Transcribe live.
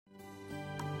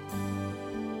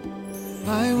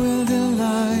I will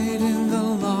delight in the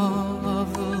law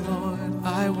of the Lord.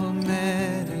 I will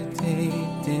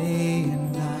meditate day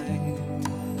and night.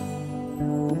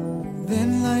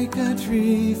 Then like a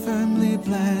tree firmly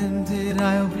planted,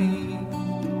 I'll be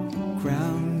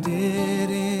grounded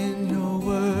in your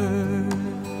word.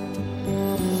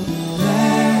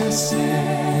 Blessed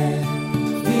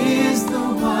is the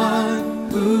one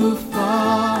who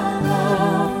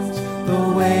follows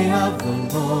the way of the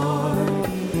Lord.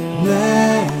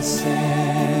 Blessed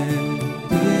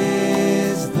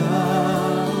is the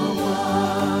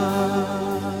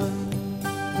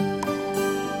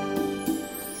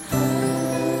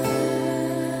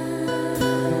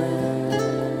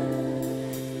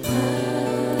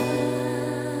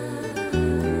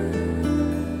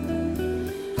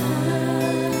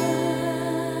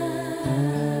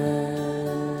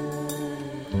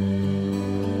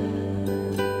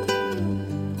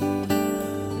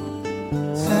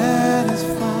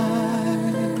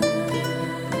satisfied,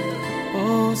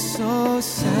 oh so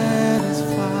satisfied,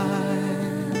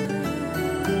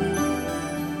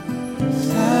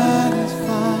 satisfied.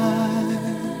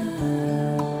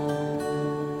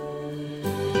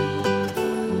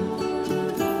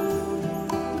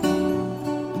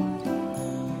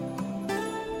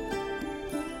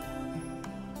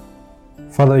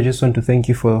 Father, I just want to thank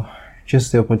you for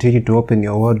just the opportunity to open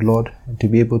your word, Lord, and to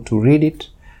be able to read it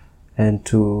and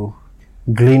to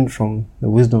glean from the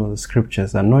wisdom of the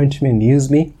scriptures. Anoint me and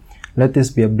use me. Let this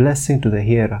be a blessing to the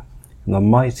hearer. In the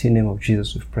mighty name of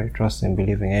Jesus we pray, trust and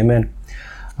believing. Amen.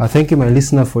 Thank you, my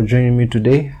listener, for joining me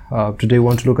today. Today we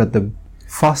want to look at the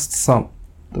first Psalm,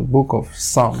 the book of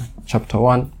Psalm, chapter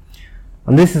 1.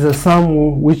 And this is a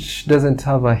psalm which doesn't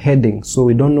have a heading, so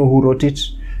we don't know who wrote it.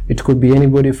 It could be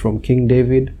anybody from King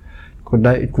David.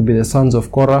 It could be the sons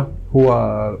of Korah, who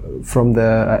are from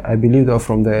the, I believe they are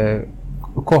from the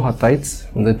Kohathites,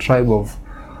 from the tribe of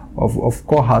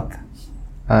Kohath.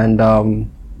 And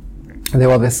they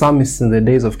were the psalmists in the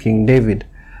days of King David.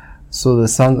 So the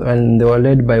sons, and they were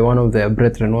led by one of their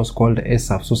brethren, was called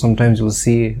Asaph. So sometimes you'll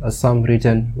see a psalm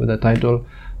written with the title,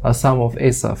 A Psalm of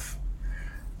Asaph.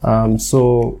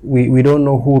 So we don't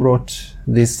know who wrote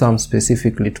this psalm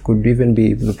specifically. It could even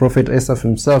be the prophet Asaph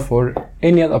himself or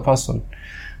any other person.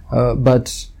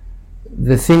 But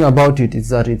the thing about it is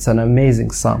that it's an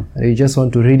amazing psalm. You just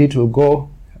want to read it. We'll go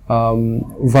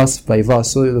verse by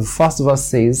verse. So the first verse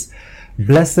says,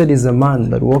 "Blessed is the man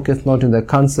that walketh not in the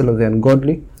counsel of the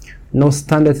ungodly, nor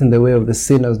standeth in the way of the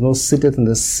sinners, nor sitteth in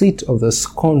the seat of the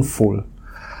scornful."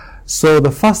 So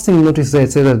the first thing you notice there,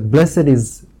 it says that blessed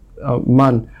is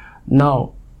man.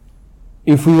 Now,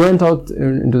 if we went out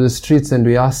into the streets and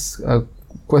we asked a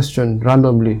question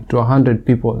randomly to 100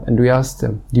 people and we asked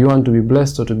them, do you want to be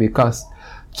blessed or to be cursed?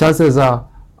 Chances are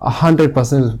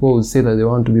 100% of people would say that they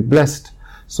want to be blessed.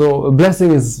 So a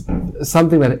blessing is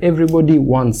something that everybody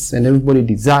wants and everybody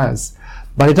desires.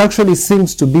 But it actually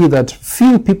seems to be that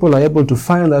few people are able to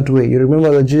find that way. You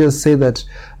remember that Jesus said that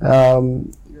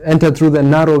enter through the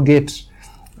narrow gate.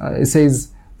 It says,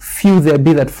 few there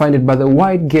be that find it, but the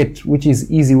wide gate, which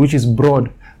is easy, which is broad,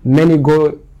 many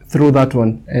go through that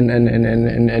one, and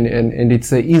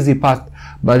it's an easy path.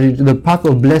 But the path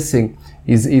of blessing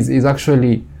is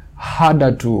actually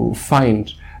harder to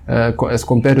find as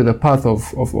compared to the path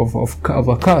of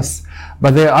a curse.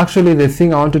 But the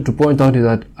thing I wanted to point out is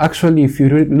that actually, if you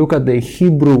look at the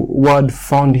Hebrew word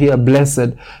found here,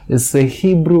 blessed, it's the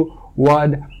Hebrew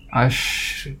word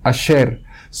asher.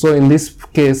 So in this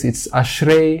case, it's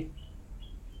ashrei.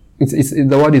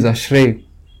 The word is ashrei,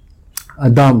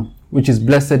 Adam, which is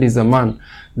blessed is a man.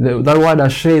 That word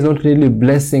ashrei is not really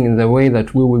blessing in the way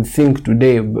that we would think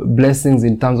today. Blessings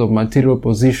in terms of material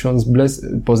possessions, blessings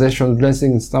in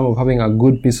terms of having a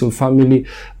good, peaceful family,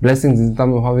 blessings in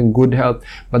terms of having good health.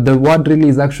 But the word really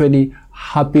is actually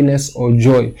happiness or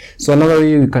joy. So another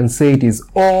way we can say it is,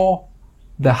 oh,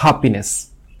 the happiness.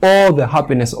 Oh, the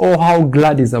happiness. Oh, how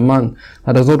glad is a man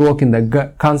that does not walk in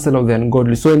the counsel of the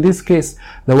ungodly. So in this case,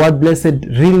 the word blessed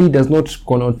really does not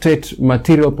connotate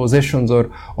material possessions or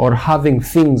having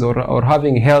things or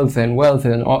having health and wealth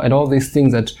and all these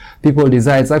things that people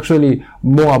desire. It's actually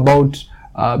more about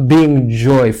being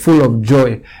full of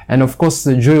joy. And of course,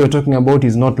 the joy we're talking about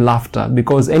is not laughter,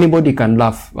 because anybody can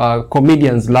laugh.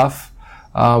 Comedians laugh.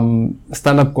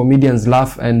 Stand-up comedians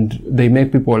laugh and they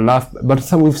make people laugh, but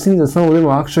we've seen that some of them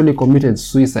are actually committed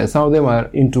suicide. Some of them are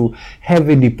into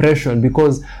heavy depression,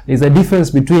 because there's a difference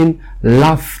between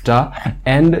laughter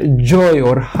and joy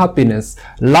or happiness.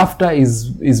 Laughter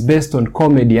is based on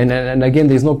comedy, and again,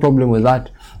 there's no problem with that,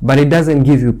 but it doesn't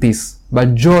give you peace.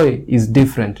 But joy is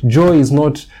different. Joy is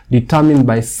not determined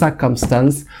by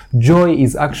circumstance. Joy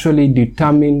is actually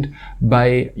determined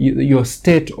by your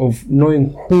state of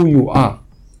knowing who you are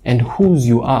and whose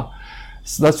you are.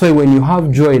 So that's why when you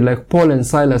have joy, like Paul and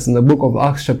Silas in the book of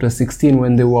Acts chapter 16,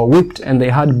 when they were whipped and they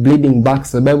had bleeding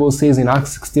backs, the Bible says in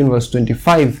Acts 16 verse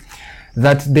 25,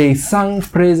 that they sang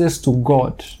praises to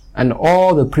God and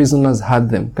all the prisoners had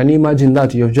them. Can you imagine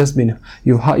that?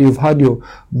 You've had your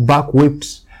back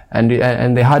whipped, and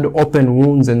they had open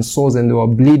wounds and sores and they were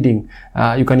bleeding.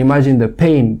 You can imagine the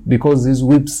pain because these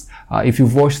whips, if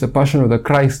you've watched The Passion of the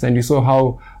Christ and you saw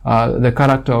how the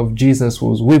character of Jesus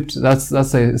was whipped, that's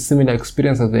a similar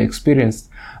experience that they experienced.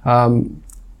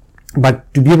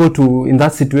 But to be able to, in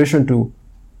that situation, to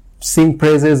sing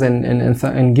praises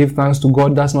and give thanks to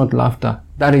God, that's not laughter.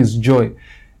 That is joy.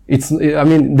 There's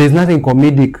nothing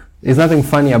comedic. There's nothing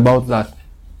funny about that.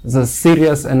 It's a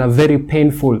serious and a very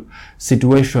painful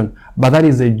situation. But that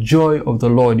is the joy of the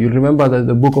Lord. You remember that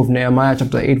the book of Nehemiah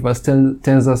chapter 8 verse 10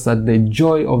 tells us that the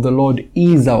joy of the Lord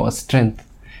is our strength.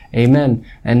 Amen.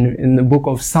 And in the book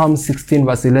of Psalm 16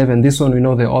 verse 11, this one we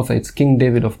know the author, it's King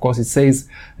David, of course. It says,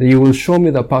 "You will show me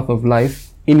the path of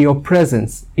life. In your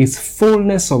presence is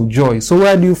fullness of joy." So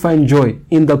where do you find joy?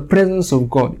 In the presence of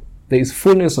God. There is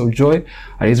fullness of joy.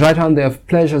 At his right hand there are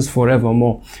pleasures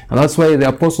forevermore. And that's why the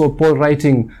Apostle Paul,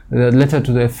 writing the letter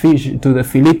to the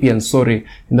Philippians,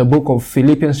 in the book of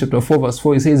Philippians chapter 4 verse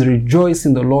 4, he says, "Rejoice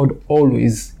in the Lord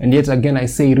always. And yet again I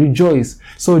say, rejoice."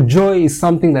 So joy is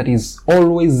something that is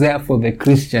always there for the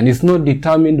Christian. It's not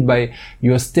determined by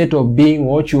your state of being,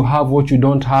 what you have, what you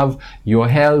don't have, your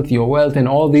health, your wealth, and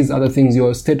all these other things,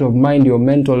 your state of mind, your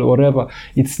mental, whatever.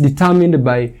 It's determined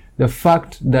by the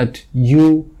fact that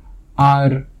you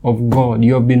are of God.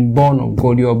 You have been born of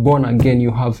God. You are born again.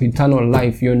 You have eternal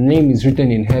life. Your name is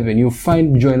written in heaven. You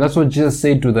find joy. And that's what Jesus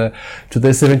said to the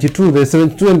 72. The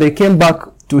 72, and they came back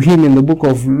to him in the book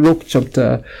of Luke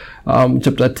chapter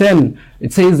 10.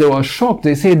 It says they were shocked.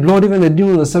 They said, "Lord, even the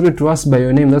demons are subject to us by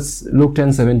your name." That's Luke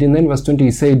 10:17. Then verse 20,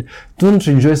 he said, "Don't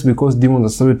rejoice because demons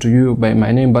are subject to you by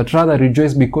my name, but rather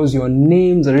rejoice because your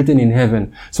names are written in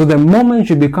heaven." So the moment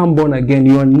you become born again,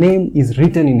 your name is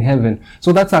written in heaven.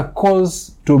 So that's a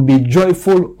cause to be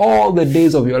joyful all the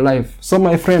days of your life. So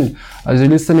my friend, as you're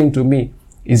listening to me,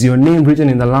 is your name written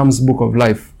in the Lamb's book of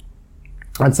life?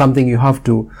 That's something you have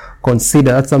to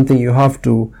consider. That's something you have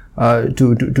to come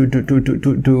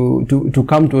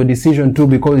to a decision to,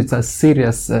 because it's a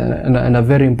serious and a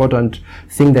very important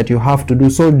thing that you have to do.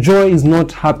 So joy is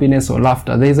not happiness or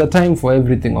laughter. There is a time for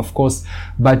everything, of course,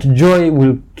 but joy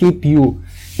will keep you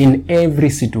in every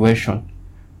situation.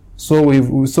 So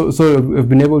we've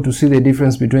been able to see the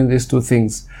difference between these two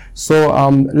things. So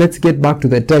let's get back to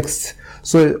the text.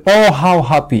 So, "Oh, how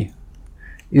happy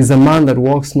is the man that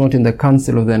walks not in the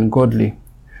counsel of the ungodly,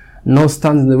 nor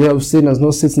stands in the way of sinners,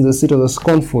 nor sits in the seat of the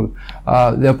scornful."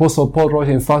 The Apostle Paul wrote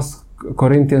in 1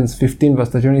 Corinthians 15 verse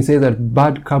 31, he says that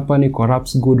bad company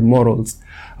corrupts good morals.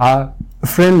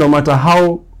 Friend, no matter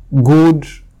how good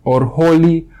or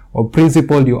holy or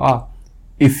principled you are,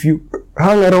 if you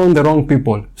hang around the wrong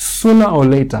people, sooner or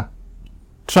later,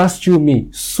 trust you me,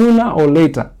 sooner or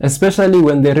later, especially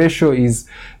when the ratio is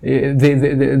the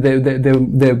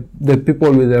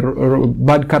people with the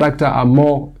bad character are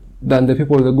more than the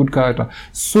people with a good character,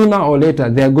 sooner or later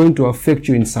they are going to affect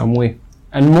you in some way,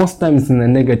 and most times in a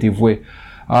negative way.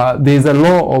 There is a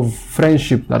law of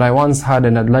friendship that I once had,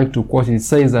 and I'd like to quote it. It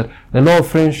says that the law of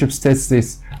friendship states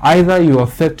this: either you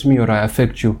affect me or I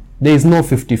affect you. There is no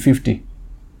 50-50.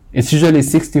 It's usually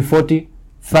 60-40,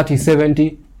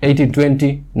 30-70,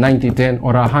 80-20, 90-10,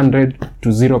 or 100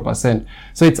 to 0%.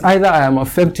 So it's either I am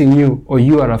affecting you or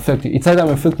you are affecting. It's either I'm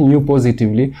affecting you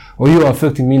positively or you are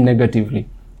affecting me negatively.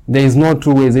 There is no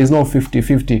two ways. There is no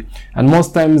 50-50. And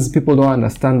most times people don't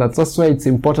understand that. That's why it's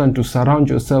important to surround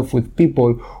yourself with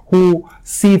people who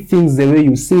see things the way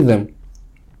you see them.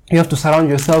 You have to surround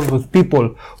yourself with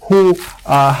people who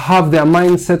have their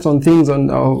mindsets on things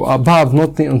above,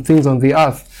 not on things on the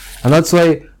earth. And that's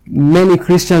why many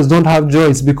Christians don't have joy.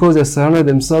 It's because they surrounded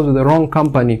themselves with the wrong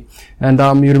company. And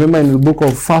you remember in the book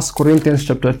of 1 Corinthians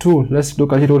chapter 2, let's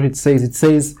look at it, what it says. It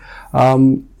says,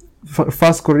 1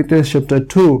 Corinthians chapter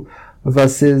 2,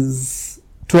 verses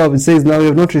 12, it says, "Now we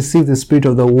have not received the spirit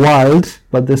of the world,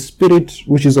 but the Spirit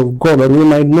which is of God, that we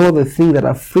might know the things that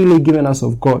are freely given us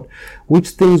of God,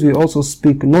 which things we also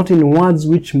speak, not in words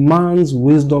which man's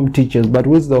wisdom teaches, but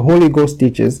which the Holy Ghost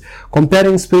teaches,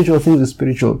 comparing spiritual things with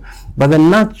spiritual. But the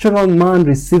natural man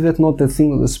receiveth not the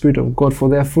things of the Spirit of God, for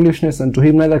they are foolishness unto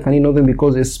him, neither can he know them,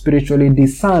 because they are spiritually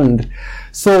discerned."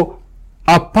 So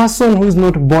A person who is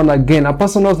not born again, a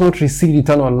person who has not received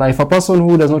eternal life, a person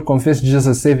who does not confess Jesus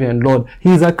as Savior and Lord, he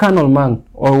is a carnal man.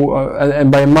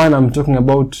 And by man, I'm talking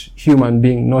about human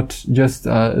being, not just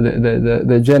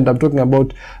the gender. I'm talking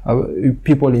about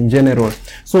people in general.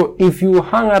 So if you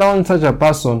hang around such a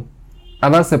person,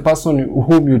 and that's a person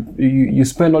whom you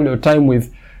spend all your time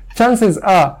with, chances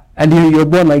are, and you're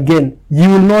born again, you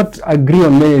will not agree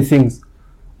on many things.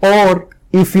 Or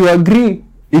if you agree,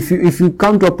 if you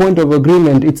come to a point of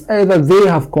agreement, it's either they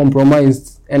have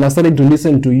compromised and are starting to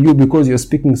listen to you because you're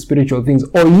speaking spiritual things,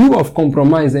 or you have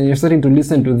compromised and you're starting to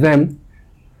listen to them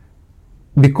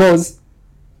because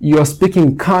you're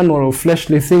speaking carnal or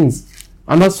fleshly things.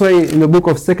 And that's why in the book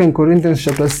of 2 Corinthians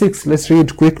chapter 6, let's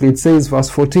read quickly. It says, verse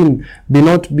 14, be ye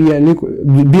not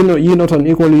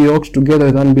unequally yoked together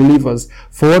with unbelievers.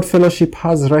 For what fellowship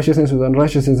has righteousness with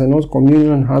unrighteousness, and what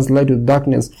communion has light with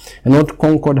darkness, and what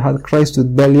concord hath Christ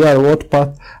with Belial, what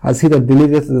part has he that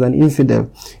believeth with an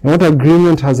infidel, and what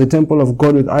agreement has the temple of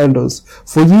God with idols?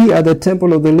 For ye are the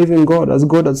temple of the living God, as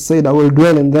God hath said, I will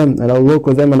dwell in them, and I will walk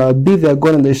with them, and I will be their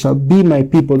God, and they shall be my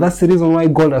people. That's the reason why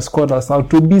God has called us out,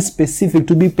 to be specific,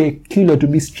 to be peculiar, to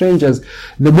be strangers.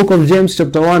 The book of James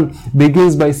chapter 1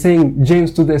 begins by saying,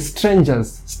 James to the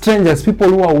strangers, people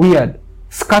who are weird,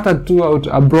 scattered throughout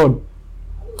abroad.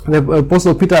 The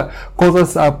Apostle Peter calls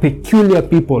us a peculiar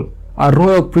people, a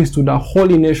royal priesthood, a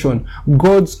holy nation,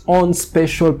 God's own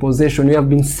special possession. We have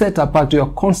been set apart, we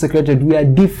are consecrated, we are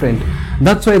different.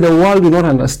 That's why the world will not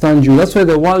understand you. That's why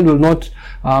the world will not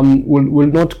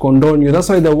condone you. That's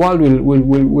why the world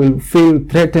will feel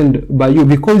threatened by you,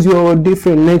 because you are a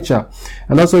different nature.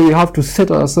 And that's why we have to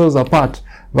set ourselves apart.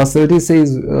 Verse 17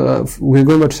 says, we're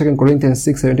going back to 2 Corinthians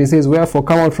 6:17 says, wherefore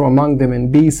come out from among them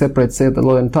and be separate, saith the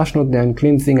Lord, and touch not the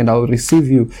unclean thing, and I will receive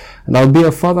you, and I will be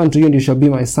a father unto you, and you shall be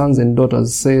my sons and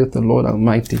daughters, saith the Lord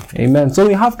Almighty. Amen. So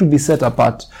we have to be set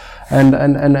apart. And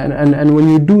when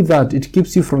you do that, it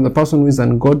keeps you from the person who is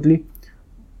ungodly,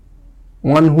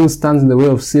 one who stands in the way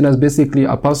of sinners, basically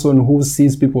a person who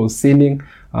sees people sinning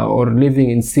or living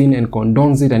in sin and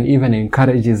condones it and even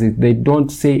encourages it. They don't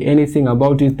say anything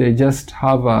about it. They just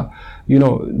have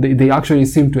they actually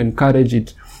seem to encourage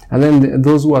it. And then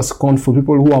those who are scornful,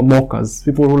 people who are mockers,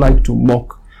 people who like to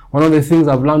mock. One of the things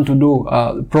I've learned to do,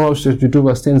 Proverbs 22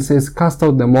 verse 10 says, cast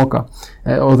out the mocker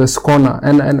or the scorner.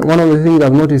 And one of the things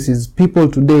I've noticed is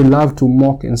people today love to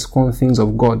mock and scorn things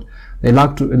of God. They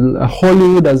like to,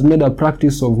 Hollywood has made a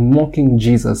practice of mocking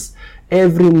Jesus.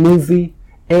 Every movie,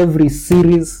 every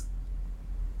series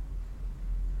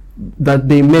that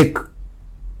they make,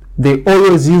 they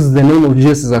always use the name of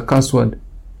Jesus as a curse word.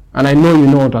 And I know you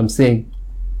know what I'm saying.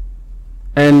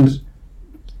 And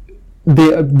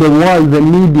the world, the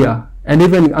media, and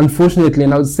even unfortunately,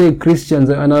 and I would say Christians,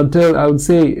 and I would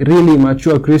say really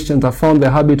mature Christians have found the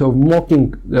habit of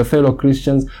mocking their fellow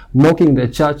Christians, mocking the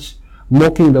church,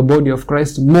 mocking the body of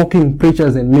Christ, mocking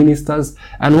preachers and ministers.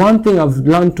 And one thing I've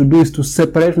learned to do is to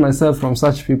separate myself from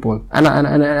such people. And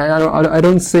I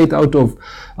don't say it out of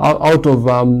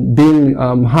being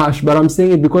harsh, but I'm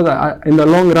saying it because in the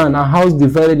long run, a house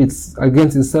divided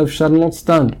against itself shall not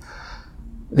stand.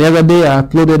 The other day, I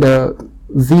uploaded a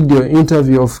video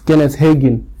interview of Kenneth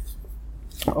Hagin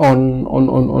on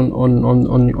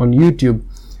YouTube.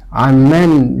 And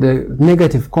man, the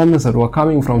negative comments that were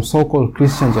coming from so-called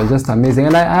Christians were just amazing.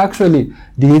 And I actually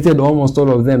deleted almost all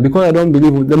of them because I don't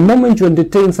believe the moment you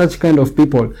entertain such kind of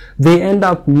people, they end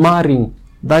up marring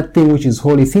that thing which is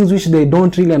holy, things which they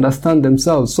don't really understand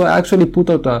themselves. So I actually put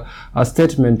out a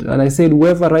statement, and I said,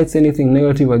 whoever writes anything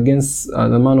negative against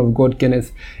the man of God,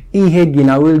 Kenneth E. Hagin,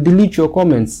 I will delete your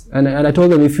comments. And I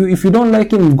told them, if you don't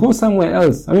like him, go somewhere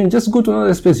else. I mean, just go to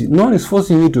another space. No one is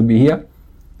forcing you to be here.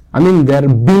 I mean, there are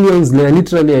billions,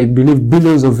 literally, I believe,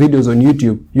 billions of videos on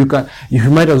YouTube. You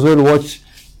might as well watch,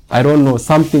 I don't know,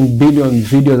 something billion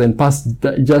videos and pass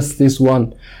just this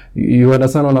one. You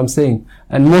understand what I'm saying?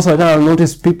 And most of the time I'll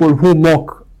notice people who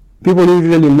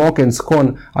really mock and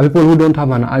scorn are people who don't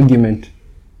have an argument.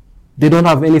 They don't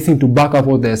have anything to back up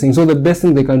what they're saying. So the best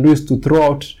thing they can do is to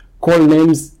call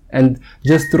names and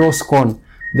just throw scorn.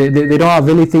 They don't have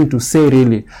anything to say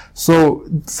really. So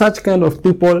such kind of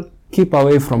people, keep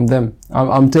away from them.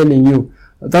 I'm telling you.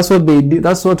 That's what they do.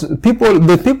 That's what the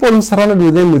people who surrounded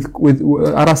with them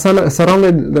are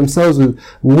surrounded themselves with,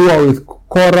 who are with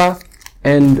Korah,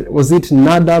 and was it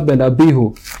Nadab and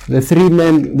Abihu, the three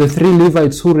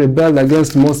Levites who rebelled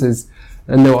against Moses,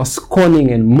 and they were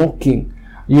scorning and mocking.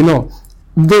 You know,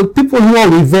 the people who are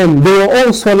with them, they were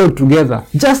all swallowed together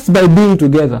just by being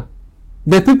together.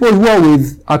 The people who are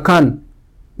with Achan,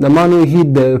 the man who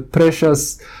hid the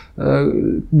precious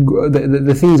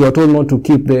the things you are told not to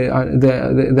keep,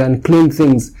 the unclean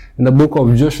things in the book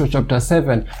of Joshua chapter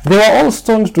 7. They were all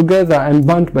stoned together and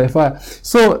burnt by fire.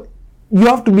 So you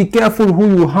have to be careful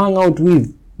who you hang out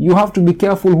with. You have to be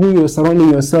careful who you're surrounding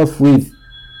yourself with.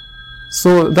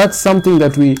 So that's something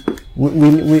that we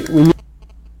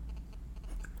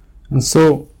and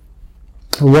so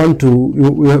we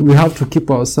have to keep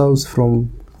ourselves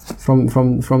from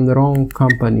the wrong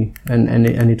company, and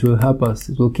it will help us.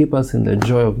 It will keep us in the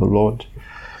joy of the Lord.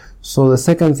 So the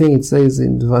second thing it says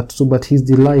in verse 2, but his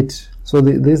delight. So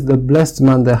the blessed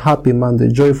man, the happy man, the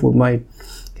joyful man,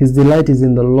 his delight is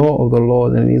in the law of the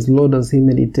Lord, and his law does he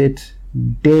meditate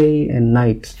day and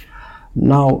night.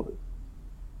 Now,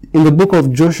 in the book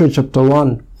of Joshua chapter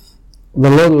 1, the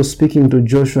Lord was speaking to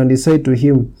Joshua, and he said to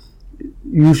him,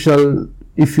 you shall,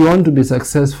 if you want to be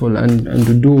successful and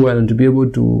to do well and to be able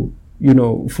to,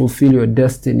 fulfill your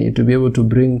destiny, to be able to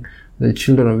bring the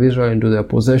children of Israel into their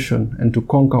possession and to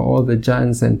conquer all the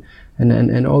giants and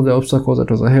all the obstacles that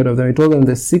was ahead of them, he told them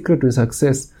the secret to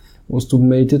success was to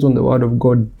meditate on the word of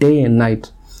God day and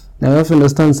night. Now you have to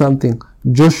understand something.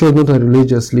 Joshua was not a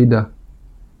religious leader.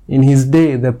 In his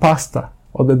day, the pastor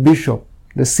or the bishop,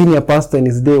 the senior pastor in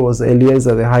his day was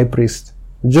Eleazar the high priest.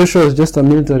 Joshua is just a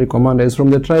military commander. He's from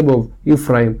the tribe of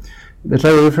Ephraim. The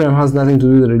tribe of Ephraim has nothing to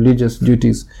do with religious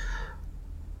duties.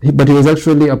 But he was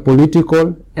actually a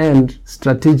political and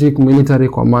strategic military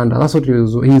commander. That's what he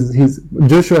was.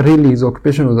 Joshua really, his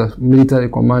occupation was a military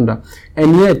commander.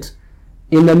 And yet,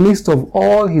 in the midst of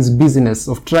all his business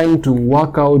of trying to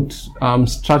work out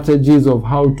strategies of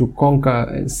how to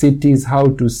conquer cities, how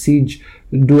to siege,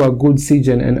 do a good siege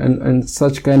and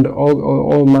such kind of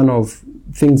all manner of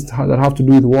things that have to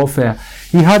do with warfare,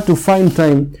 he had to find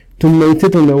time to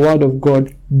meditate on the word of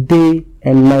God day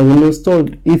and night. And he was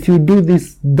told, if you do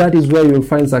this, that is where you will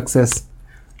find success.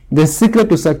 The secret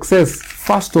to success,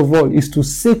 first of all, is to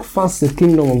seek first the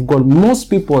kingdom of God. Most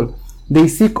people, they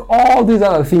seek all these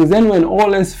other things. Then when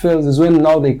all else fails is when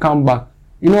now they come back.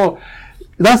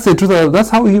 That's the truth. That's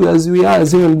how we are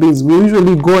as human beings. We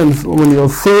usually go and when we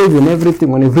have failed in everything,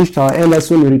 when we've reached our end,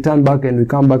 that's when we return back and we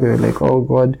come back and we're like, oh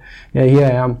God, yeah, here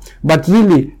I am. But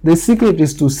really, the secret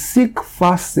is to seek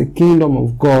first the kingdom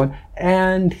of God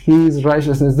and his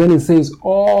righteousness. Then it says,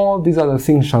 all these other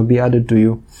things shall be added to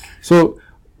you. So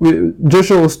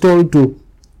Joshua was told to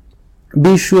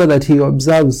be sure that he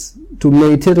observes to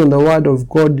meditate on the word of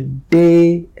God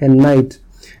day and night.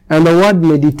 And the word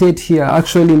meditate here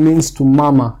actually means to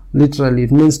murmur. Literally,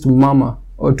 it means to murmur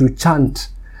or to chant.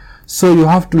 So you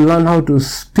have to learn how to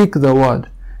speak the word.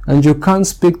 And you can't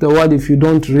speak the word if you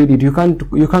don't read it. You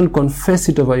can't confess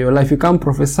it over your life. You can't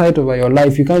prophesy it over your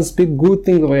life. You can't speak good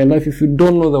things over your life if you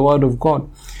don't know the word of God.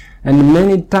 And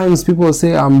many times people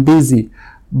say, I'm busy,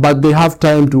 but they have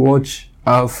time to watch.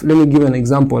 Let me give an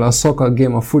example, a soccer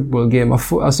game, a football game.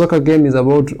 A soccer game is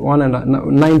about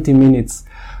 90 minutes.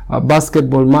 A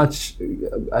basketball match,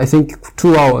 I think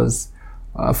 2 hours.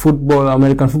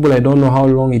 American football, I don't know how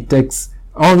long it takes.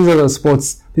 All these other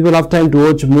sports, people have time to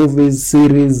watch movies,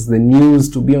 series, the news,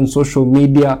 to be on social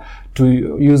media, to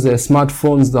use their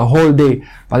smartphones the whole day,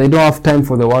 but they don't have time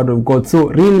for the word of God. So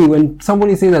really, when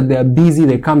somebody says that they are busy,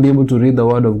 they can't be able to read the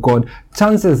word of God,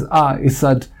 chances are is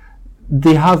that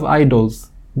they have idols.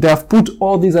 They have put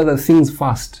all these other things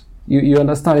first. You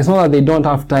understand? It's not that they don't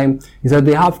have time, it's that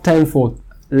they have time for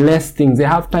less things. They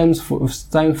have time for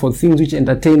things which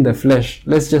entertain the flesh.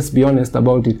 Let's just be honest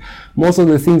about it. Most of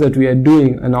the things that we are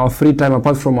doing in our free time,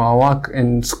 apart from our work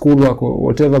and schoolwork or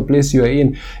whatever place you are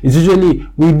in, is usually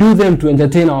we do them to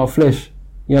entertain our flesh.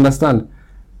 You understand?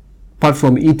 Apart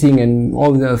from eating and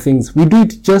all the other things, we do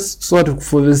it just sort of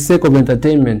for the sake of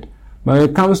entertainment. But when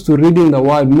it comes to reading the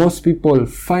word, most people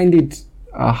find it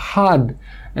hard.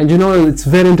 And it's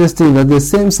very interesting that the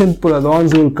same people are the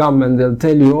ones who will come and they'll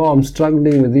tell you, oh, I'm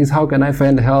struggling with this, how can I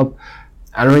find help?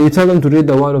 And when you tell them to read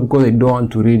the word of God, they don't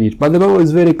want to read it. But the Bible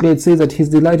is very clear. It says that his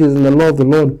delight is in the law of the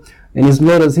Lord, and his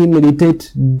law does he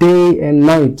meditate day and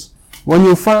night. When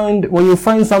you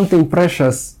find something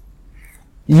precious,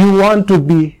 you want to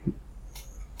be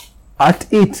at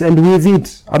it and with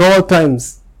it at all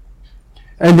times.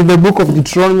 And in the book of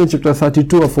Deuteronomy chapter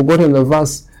 32, I've forgotten the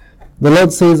verse, the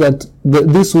Lord says that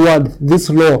this word, this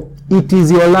law, it is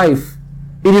your life.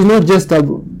 It is not just a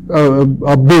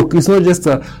book. It's not just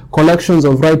a collections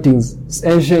of writings,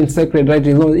 ancient sacred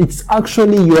writings. No, it's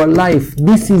actually your life.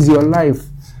 This is your life.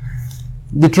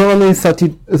 Deuteronomy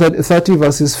 30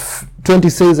 verses 20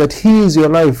 says that he is your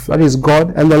life, that is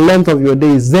God, and the length of your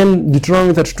days. Then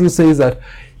Deuteronomy 32 says that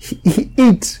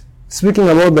it, speaking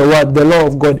about the word, the law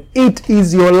of God, it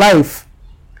is your life.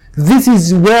 This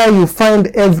is where you find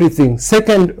everything.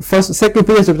 Second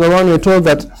Peter chapter 1, we're told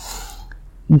that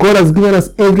God has given us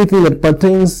everything that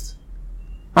pertains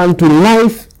unto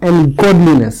life and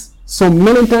godliness. So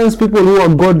many times people who are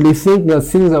godly think that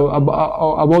things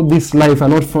about this life are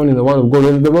not found in the Word of God.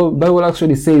 And the Bible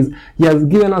actually says He has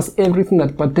given us everything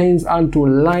that pertains unto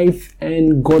life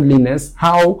and godliness.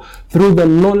 How? Through the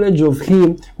knowledge of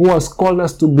Him who has called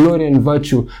us to glory and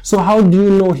virtue. So how do you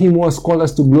know Him who has called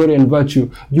us to glory and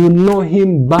virtue? You know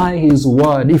Him by His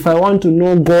Word. If I want to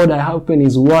know God, I open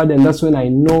His Word, and that's when I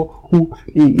know who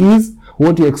He is,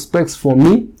 what He expects for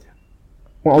me.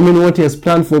 What He has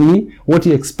planned for me, what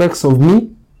He expects of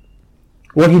me,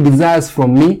 what He desires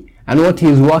from me, and what He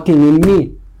is working in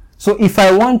me. So if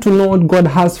I want to know what God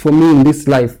has for me in this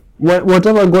life,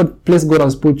 whatever place God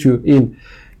has put you in,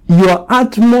 your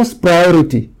utmost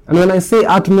priority, and when I say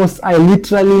utmost, I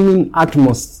literally mean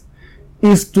utmost,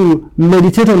 is to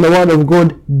meditate on the Word of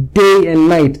God day and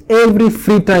night. Every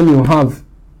free time you have,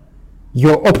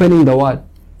 you're opening the Word.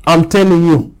 I'm telling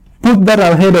you, put that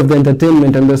ahead of the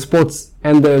entertainment and the sports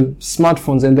and the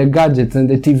smartphones and the gadgets and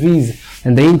the TVs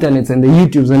and the internets and the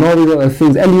YouTubes and all these other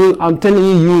things. And I'm telling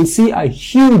you, you will see a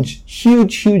huge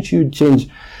change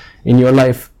in your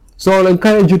life. So I'll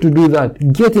encourage you to do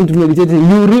that. Get into meditating.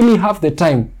 You really have the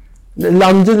time.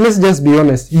 Let's just be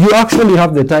honest. You actually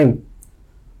have the time.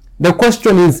 The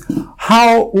question is,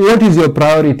 what is your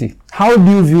priority? How do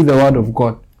you view the Word of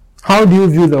God? How do you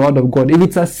view the Word of God? If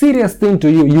it's a serious thing to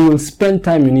you, you will spend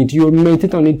time in it. You will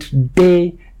meditate on it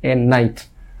day and night.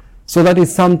 So that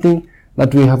is something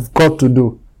that we have got to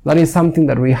do. That is something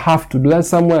that we have to do. That's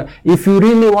somewhere. If you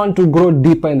really want to grow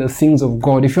deeper in the things of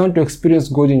God, if you want to experience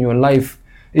God in your life,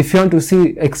 if you want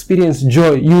to experience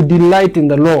joy, you delight in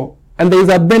the law. And there is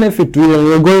a benefit to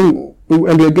it.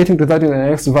 And we're getting to that in the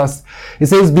next verse. It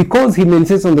says, because he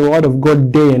meditates on the Word of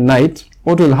God day and night,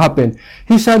 what will happen?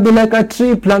 He shall be like a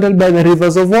tree planted by the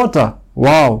rivers of water.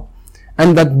 Wow.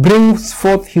 And that brings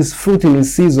forth his fruit in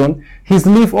his season. His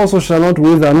leaf also shall not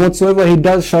wither, and whatsoever he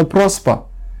does shall prosper.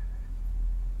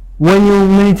 When you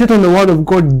meditate on the Word of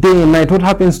God day and night, what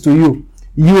happens to you?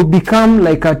 You become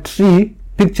like a tree,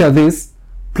 picture this,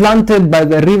 planted by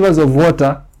the rivers of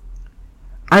water,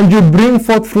 and you bring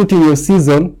forth fruit in your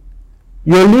season.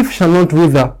 Your leaf shall not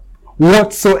wither,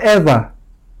 whatsoever.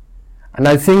 And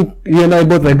I think you and I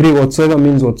both agree whatsoever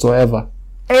means whatsoever.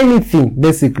 Anything,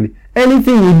 basically.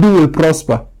 Anything you do will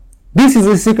prosper. This is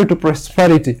the secret to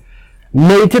prosperity.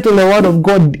 Meditate on the Word of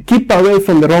God. Keep away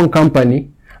from the wrong company.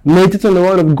 Meditate on the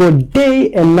Word of God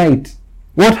day and night.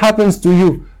 What happens to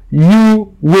you?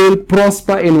 You will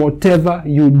prosper in whatever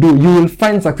you do. You will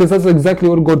find success. That's exactly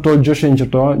what God told Joshua in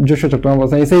Joshua chapter 1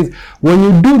 verse 9. He says, when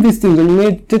you do these things, when you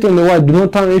meditate on the Word, do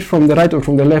not turn it from the right or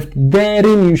from the left.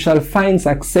 Therein you shall find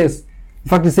success. In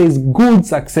fact, it says good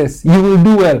success. You will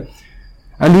do well.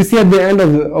 And we see at the end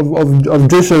of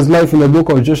Joshua's life in the book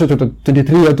of Joshua chapter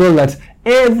 23, we are told that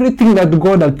everything that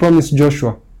God had promised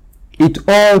Joshua, it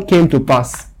all came to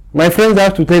pass. My friends, I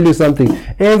have to tell you something.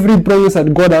 Every promise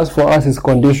that God has for us is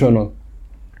conditional.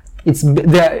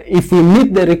 If we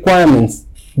meet the requirements,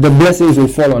 the blessings will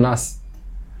fall on us.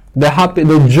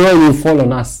 The joy will fall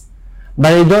on us.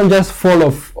 But they don't just fall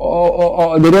off,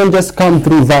 or they don't just come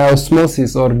through via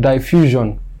osmosis or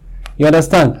diffusion. You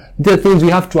understand? These are things we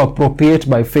have to appropriate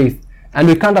by faith. And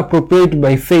we can't appropriate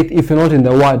by faith if you're not in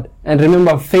the Word. And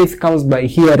remember, faith comes by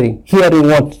hearing. Hearing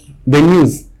what? The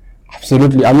news.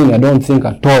 Absolutely. I don't think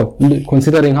at all.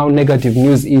 Considering how negative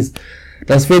news is.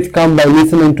 Does faith come by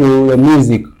listening to the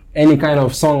music? Any kind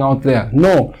of song out there?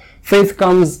 No. Faith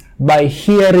comes by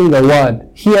hearing the Word.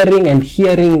 Hearing and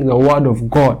hearing the Word of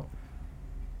God.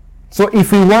 So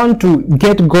if we want to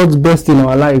get God's best in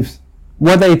our lives,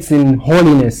 whether it's in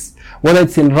holiness, whether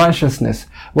it's in righteousness,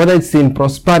 whether it's in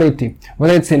prosperity,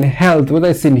 whether it's in health, whether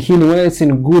it's in healing, whether it's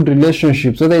in good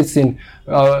relationships, whether it's in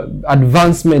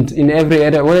advancement in every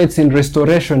area, whether it's in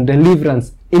restoration,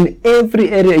 deliverance, in every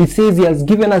area, it says he has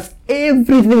given us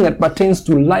everything that pertains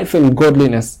to life and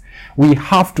godliness. We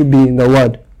have to be in the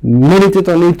Word. Meditate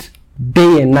on it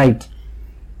day and night.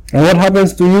 And what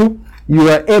happens to you? You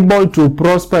are able to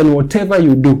prosper in whatever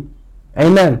you do.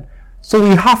 Amen. So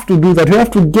we have to do that. We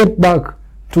have to get back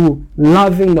to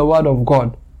loving the Word of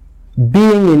God,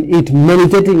 being in it,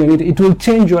 meditating on it. It will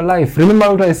change your life. Remember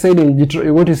what I said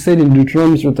what is said in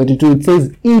Deuteronomy 32. It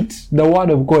says, eat the Word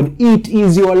of God. It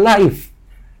is your life.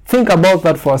 Think about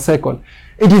that for a second.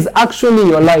 It is actually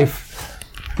your life.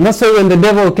 And that's why when the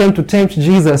devil came to tempt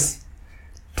Jesus,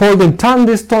 told him, turn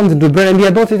these stones into bread, and he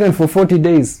had not eaten for 40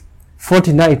 days,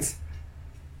 40 nights.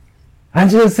 And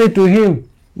Jesus said to him,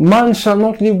 man shall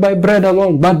not live by bread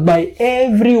alone, but by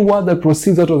every word that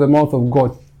proceeds out of the mouth of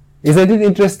God. Isn't it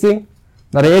interesting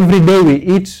that every day we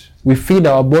eat, we feed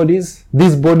our bodies,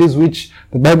 these bodies which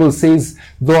the Bible says,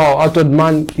 though our outward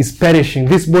man is perishing,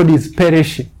 this body is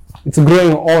perishing. It's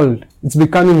growing old. It's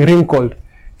becoming wrinkled.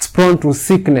 It's prone to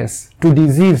sickness, to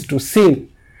disease, to sin.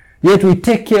 Yet we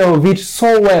take care of it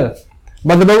so well.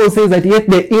 But the Bible says that yet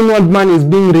the inward man is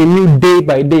being renewed day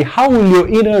by day. How will your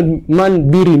inward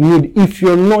man be renewed if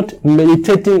you're not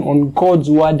meditating on God's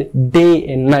word day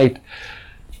and night?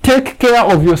 Take care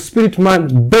of your spirit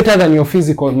man better than your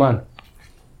physical man.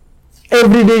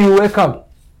 Every day you wake up,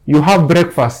 you have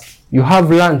breakfast, you have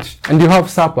lunch, and you have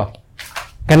supper.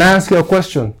 Can I ask you a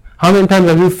question? How many times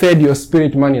have you fed your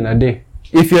spirit man in a day?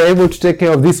 If you're able to take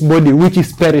care of this body which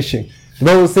is perishing. The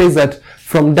Bible says that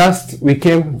from dust we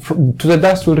came, to the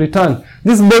dust will return.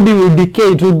 This body will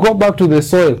decay, it will go back to the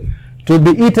soil. It will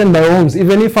be eaten by worms.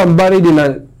 Even if I'm buried in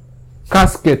a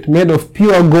casket made of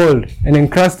pure gold and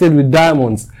encrusted with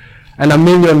diamonds and $1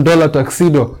 million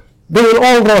tuxedo, they will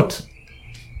all rot.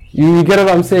 You get what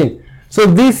I'm saying? So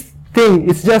this thing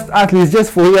is just earthly, it's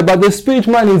just for here, but the spirit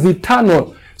man is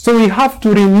eternal. So we have to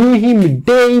renew him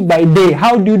day by day.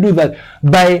 How do you do that?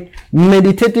 By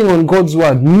meditating on God's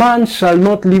word. Man shall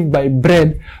not live by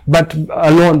bread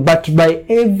alone, but by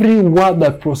every word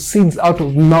that proceeds out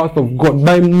of the mouth of God.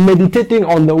 By meditating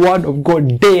on the word of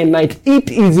God day and night. It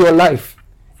is your life.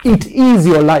 It is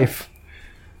your life.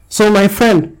 So my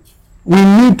friend, we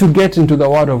need to get into the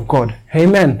word of God.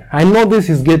 Amen. I know this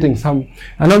is hitting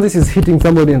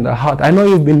somebody in the heart. I know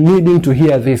you've been needing to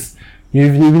hear this. You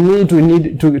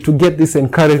need to get this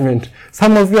encouragement.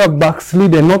 Some of you are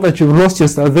backslidden, not that you've lost your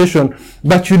salvation,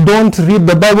 but you don't read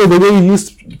the Bible the way you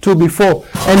used to before.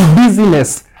 And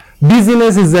busyness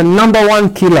is the number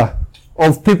one killer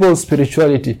of people's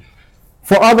spirituality.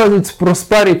 For others, it's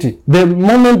prosperity. The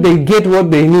moment they get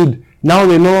what they need, now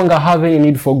they no longer have any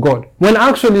need for God. When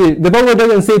actually, the Bible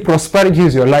doesn't say prosperity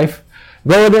is your life.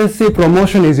 The Bible doesn't say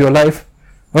promotion is your life.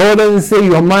 The Bible doesn't say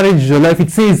your marriage is your life. It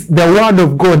says the word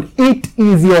of God. It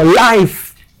is your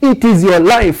life. It is your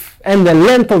life and the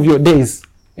length of your days.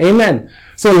 Amen.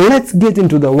 So let's get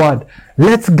into the word.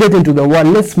 Let's get into the word.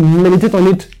 Let's meditate on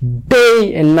it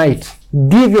day and night.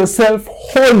 Give yourself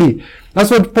wholly.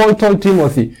 That's what Paul told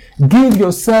Timothy. Give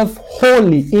yourself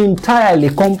wholly, entirely,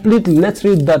 completely. Let's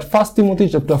read that. 1 Timothy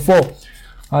chapter 4.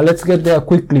 Let's get there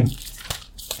quickly.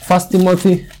 1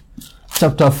 Timothy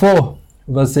chapter 4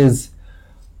 verses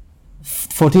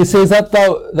 14 says that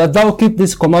thou keep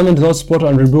this commandment without spot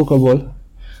and rebukable.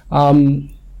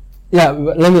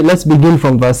 Let's begin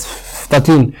from verse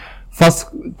 13. 1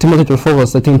 Timothy 4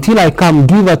 verse 13. Till I come,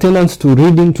 give attendance to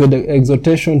reading, to the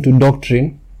exhortation, to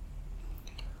doctrine.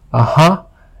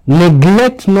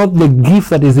 Neglect not the gift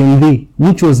that is in thee,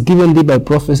 which was given thee by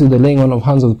prophecy, the laying on of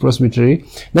hands of the presbytery.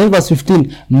 Then verse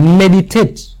 15.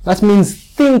 Meditate. That means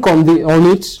think on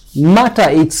it, matter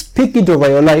it, speak it over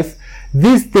your life.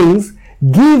 These things,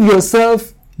 give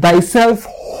thyself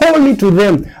wholly to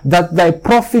them, that thy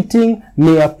profiting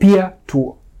may appear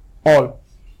to all.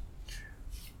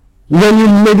 When you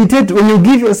meditate, when you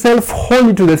give yourself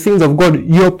wholly to the things of God,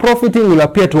 your profiting will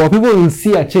appear to all. People will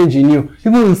see a change in you.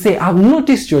 People will say, I've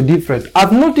noticed you're different.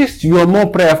 I've noticed you're more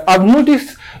prayerful. I've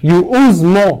noticed you ooze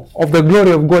more of the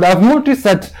glory of God. I've noticed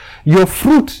that your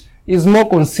fruit is more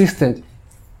consistent.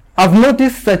 I've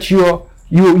noticed that you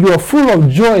are full of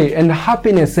joy and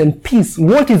happiness and peace.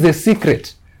 What is the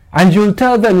secret? And you'll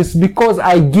tell them it's because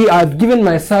I've given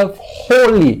myself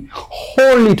wholly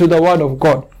to the word of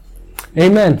God.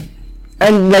 Amen.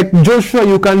 And like Joshua,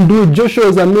 you can do it. Joshua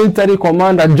was a military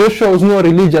commander. Joshua was no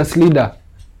religious leader.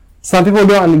 Some people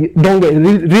don't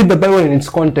read the Bible in its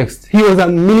context. He was a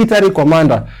military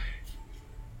commander.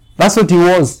 That's what he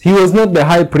was. He was not the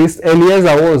high priest.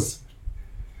 Eliezer was.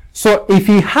 So if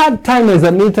he had time as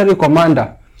a military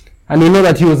commander, and we know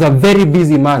that he was a very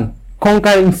busy man,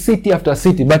 conquering city after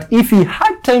city, but if he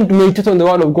had time to meditate on the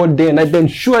word of God day and night, then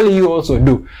surely you also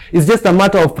do. It's just a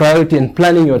matter of priority and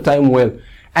planning your time well.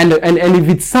 And if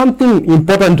it's something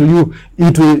important to you,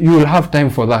 you will have time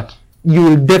for that. You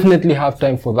will definitely have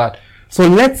time for that. So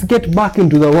let's get back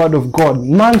into the word of God.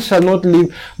 Man shall not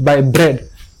live by bread.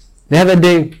 The other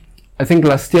day, I think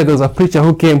last year, there was a preacher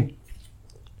who came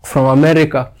from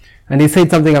America, and he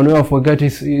said something I'll never forget.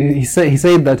 He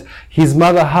said that his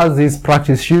mother has this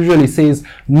practice. She usually says,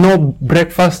 no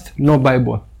breakfast, no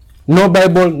Bible. No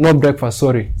Bible, no breakfast.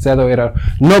 Sorry, it's the other way around.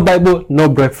 No Bible, no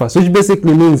breakfast. Which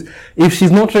basically means if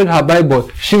she's not read her Bible,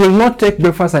 she will not take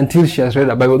breakfast until she has read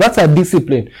her Bible. That's a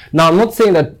discipline. Now, I'm not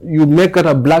saying that you make it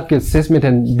a blanket statement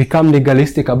and become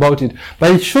legalistic about it,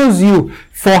 but it shows you,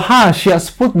 for her, she has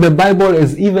put the Bible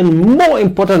as even more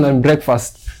important than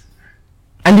breakfast.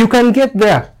 And you can get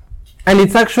there. And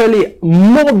it's actually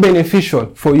more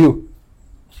beneficial for you.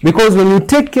 Because when you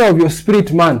take care of your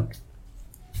spirit man,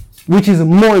 which is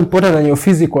more important than your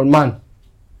physical man,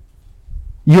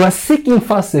 you are seeking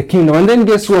first the kingdom. And then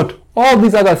guess what? All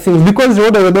these other things, because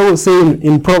what the Bible is saying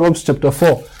in Proverbs chapter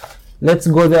 4. Let's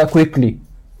go there quickly.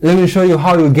 Let me show you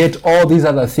how you get all these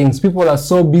other things. People are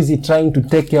so busy trying to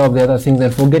take care of the other things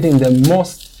and forgetting the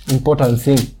most important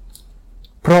thing.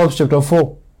 Proverbs chapter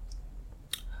 4.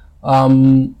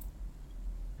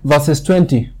 Verses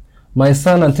 20. My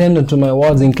son, attend unto my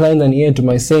words, incline thine ear to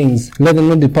my sayings. Let them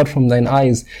not depart from thine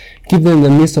eyes. Keep them in the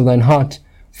midst of thine heart.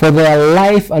 For they are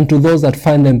life unto those that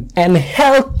find them, and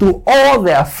health to all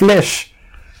their flesh.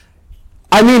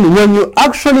 I mean, when you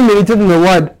actually meditate on the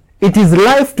word, it is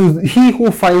life to he who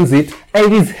finds it, and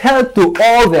it is health to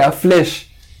all their flesh.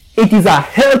 It is a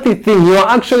healthy thing. You are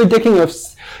actually taking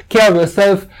care of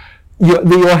yourself,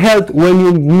 your health, when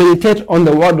you meditate on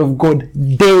the word of God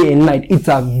day and night. It's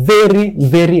a very,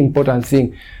 very important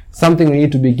thing. Something we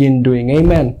need to begin doing.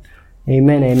 Amen.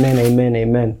 Amen, amen, amen,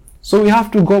 amen. So we have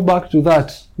to go back to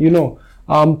that. You know,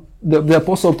 the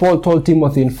Apostle Paul told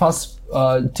Timothy in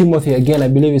 1 Timothy again, I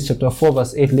believe it's chapter 4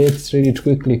 verse 8. Let's read it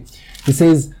quickly. He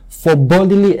says, for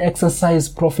bodily exercise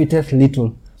profiteth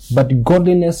little, but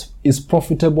godliness is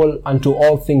profitable unto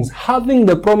all things, having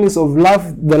the promise of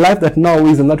life, the life that now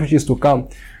is and that which is to come.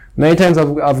 Many times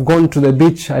I've gone to the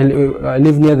beach. I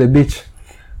live near the beach,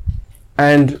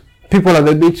 and people at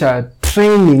the beach are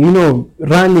training, you know,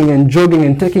 running and jogging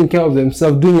and taking care of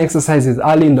themselves, doing exercises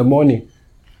early in the morning.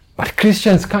 But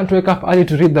Christians can't wake up early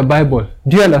to read the Bible.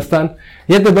 Do you understand?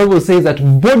 Yet the Bible says that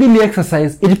bodily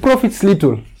exercise, it profits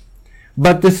little.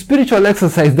 But the spiritual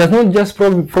exercise does not just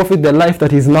profit the life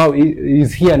that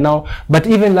is here now, but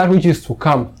even that which is to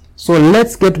come. So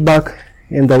let's get back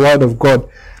in the word of God,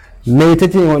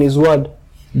 meditating on his word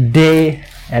day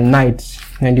and night,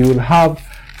 and you will have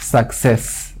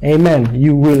success. Amen.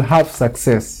 You will have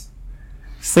success.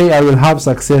 Say, I will have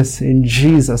success in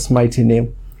Jesus' mighty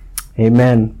name.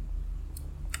 Amen.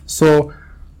 So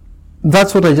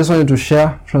that's what I just wanted to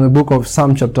share from the book of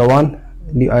Psalm chapter 1.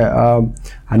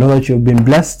 I know that you've been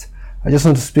blessed. I just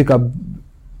want to speak a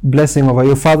blessing over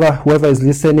you. Father, whoever is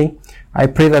listening, I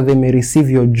pray that they may receive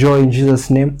your joy in Jesus'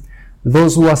 name.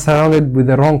 Those who are surrounded with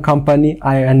the wrong company,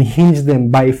 I unhinge them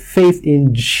by faith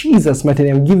in Jesus' mighty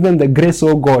name. Give them the grace,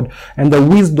 O God, and the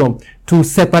wisdom to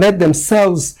separate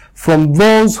themselves from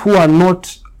those who are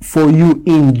not for you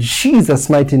in Jesus'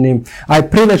 mighty name. I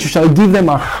pray that you shall give them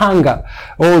a hunger,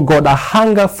 oh God, a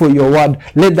hunger for your word.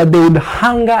 Let that they would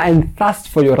hunger and thirst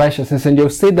for your righteousness. And you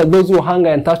say that those who hunger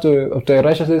and thirst after your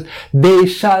righteousness, they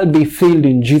shall be filled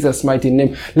in Jesus' mighty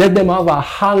name. Let them have a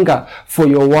hunger for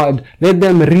your word. Let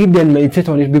them read and meditate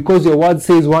on it, because your word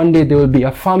says one day there will be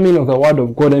a famine of the word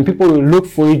of God, and people will look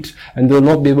for it and they will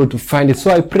not be able to find it.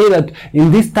 So I pray that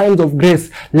in these times of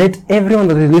grace, let everyone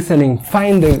that is listening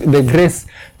find the grace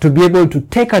to be able to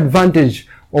take advantage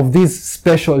of these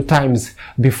special times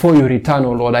before you return,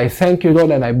 oh Lord. I thank you, Lord,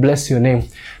 and I bless your name,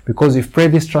 because we've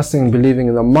prayed this trusting and believing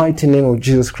in the mighty name of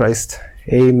Jesus Christ.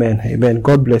 Amen. Amen.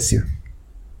 God bless you.